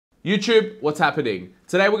YouTube, what's happening?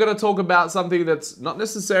 Today we're going to talk about something that's not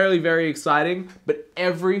necessarily very exciting, but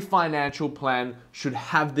every financial plan should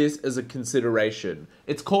have this as a consideration.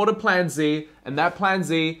 It's called a Plan Z, and that Plan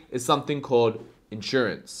Z is something called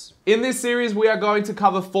insurance. In this series, we are going to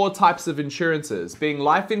cover 4 types of insurances, being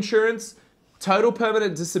life insurance, total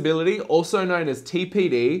permanent disability, also known as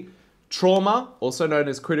TPD, trauma, also known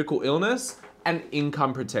as critical illness, and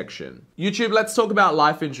income protection. YouTube, let's talk about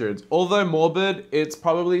life insurance. Although morbid, it's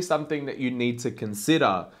probably something that you need to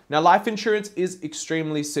consider. Now, life insurance is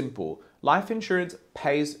extremely simple. Life insurance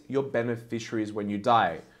pays your beneficiaries when you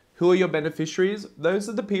die. Who are your beneficiaries? Those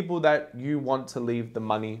are the people that you want to leave the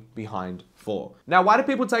money behind for. Now, why do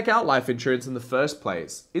people take out life insurance in the first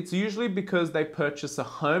place? It's usually because they purchase a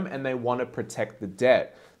home and they want to protect the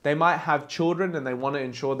debt. They might have children and they want to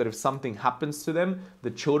ensure that if something happens to them, the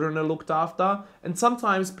children are looked after. And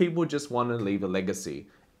sometimes people just want to leave a legacy.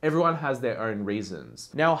 Everyone has their own reasons.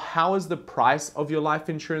 Now, how is the price of your life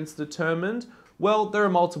insurance determined? Well, there are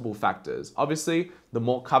multiple factors. Obviously, the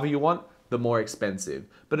more cover you want, the more expensive.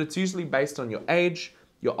 But it's usually based on your age,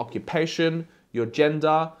 your occupation, your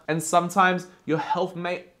gender, and sometimes your health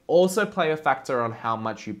may also play a factor on how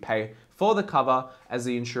much you pay for the cover, as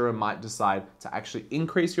the insurer might decide to actually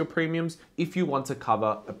increase your premiums if you want to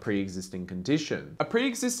cover a pre-existing condition. A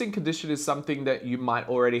pre-existing condition is something that you might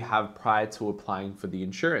already have prior to applying for the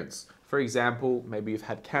insurance. For example, maybe you've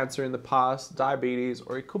had cancer in the past, diabetes,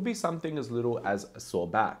 or it could be something as little as a sore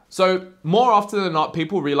back. So more often than not,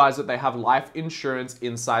 people realize that they have life insurance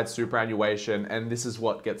inside superannuation, and this is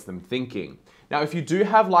what gets them thinking. Now, if you do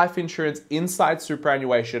have life insurance inside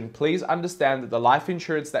superannuation, please understand that the life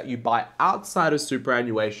insurance that you buy outside of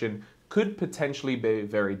superannuation could potentially be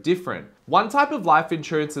very different. One type of life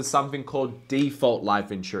insurance is something called default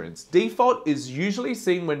life insurance. Default is usually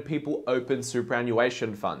seen when people open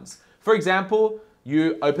superannuation funds. For example,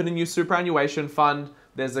 you open a new superannuation fund,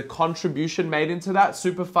 there's a contribution made into that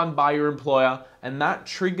super fund by your employer, and that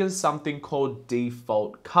triggers something called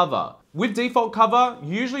default cover. With default cover,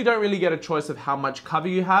 you usually don't really get a choice of how much cover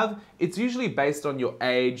you have. It's usually based on your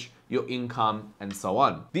age, your income, and so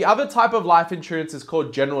on. The other type of life insurance is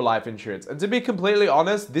called general life insurance. And to be completely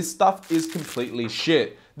honest, this stuff is completely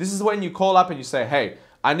shit. This is when you call up and you say, hey,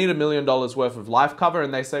 I need $1 million worth of life cover.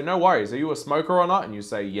 And they say, no worries, are you a smoker or not? And you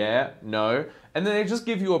say, yeah, no. And then they just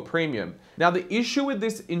give you a premium. Now, the issue with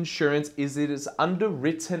this insurance is it is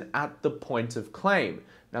underwritten at the point of claim.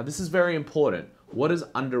 Now, this is very important. What does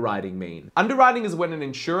underwriting mean? Underwriting is when an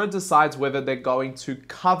insurer decides whether they're going to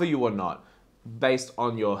cover you or not, based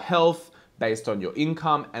on your health, based on your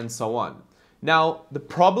income, and so on. Now, the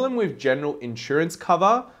problem with general insurance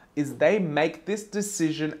cover is they make this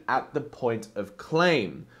decision at the point of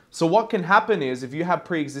claim. So what can happen is if you have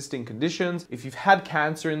pre-existing conditions, if you've had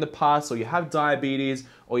cancer in the past, or you have diabetes,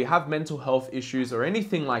 or you have mental health issues or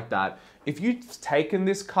anything like that, if you've taken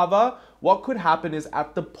this cover, what could happen is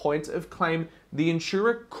at the point of claim, the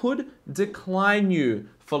insurer could decline you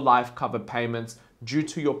for life cover payments due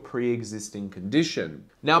to your pre-existing condition.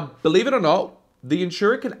 Now, believe it or not, the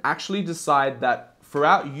insurer can actually decide that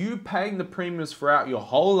throughout you paying the premiums throughout your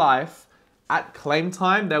whole life, at claim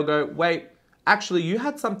time, they'll go, wait, actually, you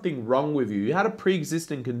had something wrong with you. You had a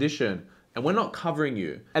pre-existing condition and we're not covering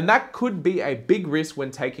you. And that could be a big risk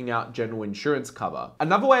when taking out general insurance cover.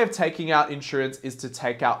 Another way of taking out insurance is to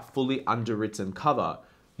take out fully underwritten cover.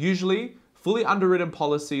 Usually, fully underwritten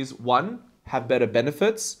policies, one, have better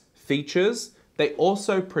benefits, features. They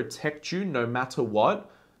also protect you no matter what.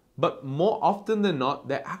 But more often than not,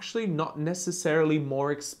 they're actually not necessarily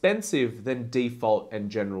more expensive than default and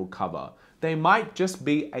general cover. They might just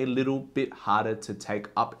be a little bit harder to take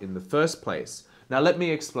up in the first place. Now, let me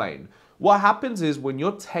explain. What happens is when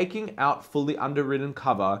you're taking out fully underwritten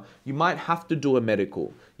cover, you might have to do a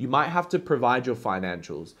medical. You might have to provide your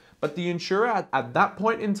financials. But the insurer at that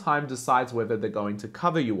point in time decides whether they're going to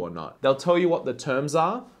cover you or not. They'll tell you what the terms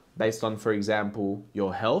are based on, for example,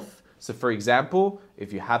 your health. So for example,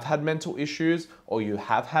 if you have had mental issues or you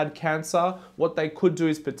have had cancer, what they could do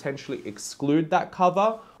is potentially exclude that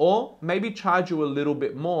cover or maybe charge you a little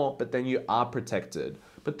bit more, but then you are protected.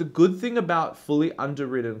 But the good thing about fully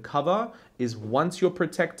underwritten cover is once you're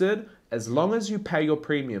protected, as long as you pay your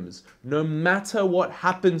premiums, no matter what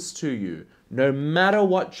happens to you, no matter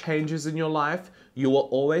what changes in your life, you are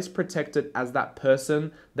always protected as that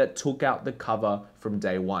person that took out the cover from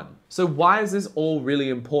day one. So why is this all really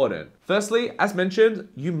important? Firstly, as mentioned,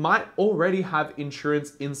 you might already have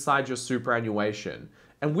insurance inside your superannuation.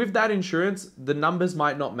 And with that insurance, the numbers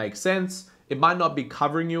might not make sense. It might not be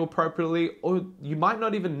covering you appropriately, or you might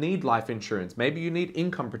not even need life insurance. Maybe you need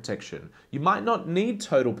income protection. You might not need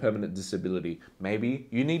total permanent disability. Maybe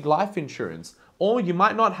you need life insurance. Or you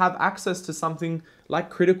might not have access to something like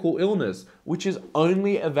critical illness, which is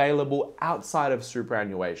only available outside of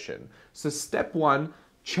superannuation. So step one,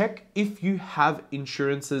 check if you have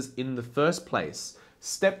insurances in the first place.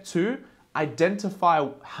 Step two, identify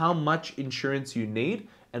how much insurance you need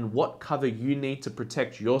and what cover you need to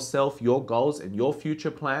protect yourself, your goals, and your future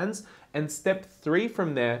plans. And step three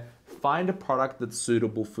from there, find a product that's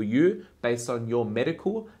suitable for you based on your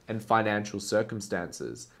medical and financial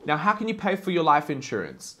circumstances. Now, how can you pay for your life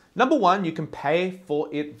insurance? Number one, you can pay for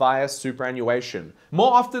it via superannuation.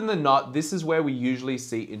 More often than not, this is where we usually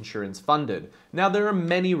see insurance funded. Now, there are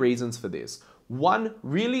many reasons for this. One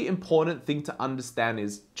really important thing to understand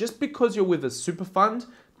is just because you're with a super fund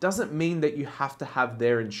doesn't mean that you have to have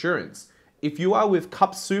their insurance. If you are with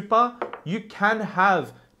Cup Super, you can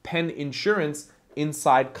have pen insurance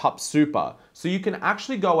inside Cup Super. So you can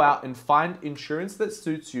actually go out and find insurance that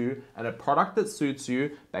suits you and a product that suits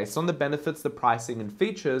you based on the benefits, the pricing and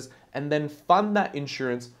features, and then fund that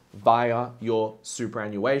insurance via your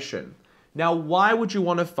superannuation. Now, why would you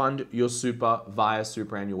want to fund your super via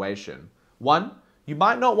superannuation? One, you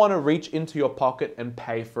might not want to reach into your pocket and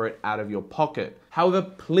pay for it out of your pocket. However,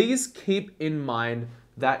 please keep in mind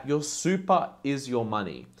that your super is your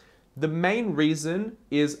money. The main reason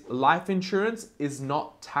is life insurance is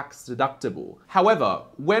not tax deductible. However,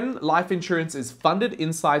 when life insurance is funded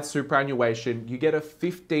inside superannuation, you get a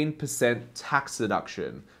 15% tax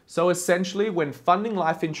deduction. So essentially, when funding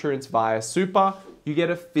life insurance via super, you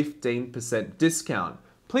get a 15% discount.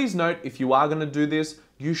 Please note, if you are going to do this,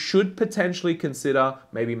 you should potentially consider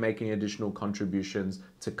maybe making additional contributions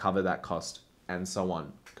to cover that cost and so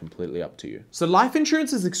on. Completely up to you. So life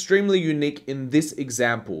insurance is extremely unique in this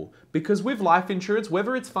example because with life insurance,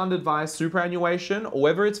 whether it's funded via superannuation or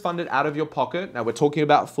whether it's funded out of your pocket, now we're talking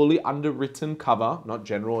about fully underwritten cover, not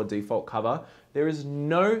general or default cover, there is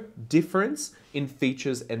no difference in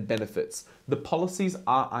features and benefits. The policies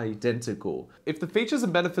are identical. If the features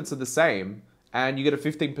and benefits are the same, and you get a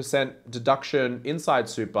 15% deduction inside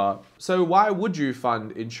super, so why would you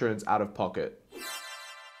fund insurance out of pocket?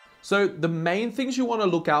 So the main things you want to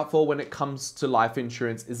look out for when it comes to life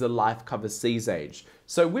insurance is a life cover C's age.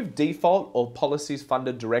 So with default or policies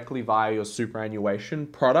funded directly via your superannuation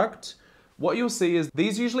product, what you'll see is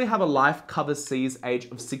these usually have a life cover C's age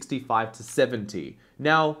of 65 to 70.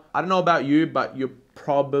 Now, I don't know about you, but you're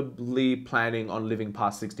probably planning on living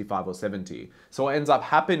past 65 or 70. So what ends up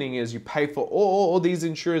happening is you pay for all these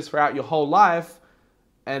insurers throughout your whole life,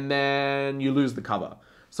 and then you lose the cover.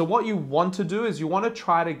 So what you want to do is you want to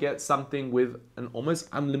try to get something with an almost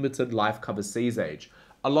unlimited life cover C's age.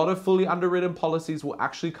 A lot of fully underwritten policies will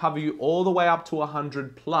actually cover you all the way up to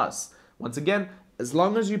 100 plus. Once again, as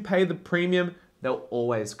long as you pay the premium, they'll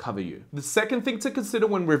always cover you. The second thing to consider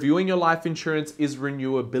when reviewing your life insurance is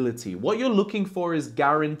renewability. What you're looking for is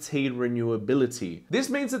guaranteed renewability. This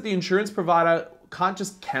means that the insurance provider can't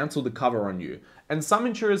just cancel the cover on you. And some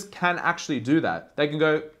insurers can actually do that. They can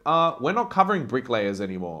go, we're not covering bricklayers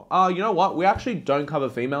anymore. You know what? We actually don't cover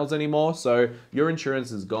females anymore, so your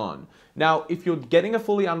insurance is gone. Now, if you're getting a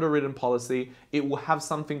fully underwritten policy, it will have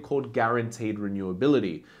something called guaranteed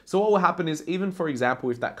renewability. So what will happen is, even for example,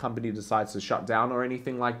 if that company decides to shut down or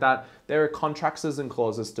anything like that, there are contracts and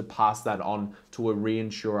clauses to pass that on to a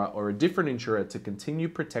reinsurer or a different insurer to continue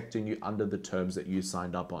protecting you under the terms that you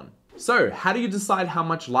signed up on. So how do you decide how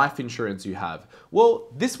much life insurance you have? Well,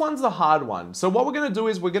 this one's the hard one. So what we're going to do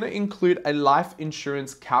is we're going to include a life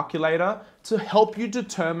insurance calculator to help you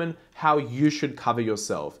determine how you should cover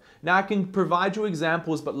yourself. Now, I can provide you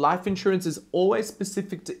examples, but life insurance is always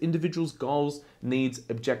specific to individuals' goals, needs,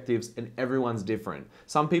 objectives, and everyone's different.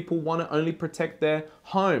 Some people want to only protect their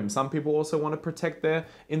home. Some people also want to protect their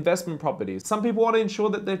investment properties. Some people want to ensure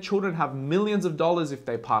that their children have millions of dollars if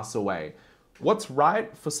they pass away. What's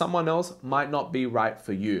right for someone else might not be right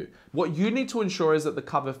for you. What you need to ensure is that the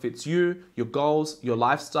cover fits you, your goals, your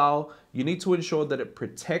lifestyle. You need to ensure that it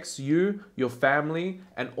protects you, your family,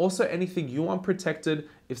 and also anything you want protected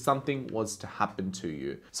if something was to happen to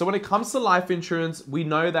you. So when it comes to life insurance, we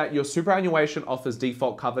know that your superannuation offers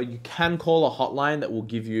default cover. You can call a hotline that will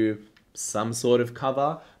give you some sort of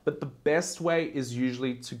cover, but the best way is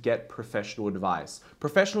usually to get professional advice.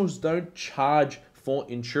 Professionals don't charge for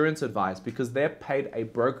insurance advice because they're paid a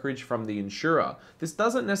brokerage from the insurer. This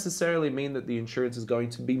doesn't necessarily mean that the insurance is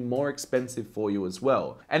going to be more expensive for you as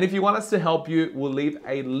well. And if you want us to help you, we'll leave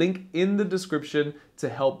a link in the description to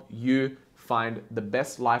help you find the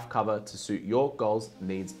best life cover to suit your goals,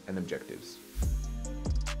 needs, and objectives.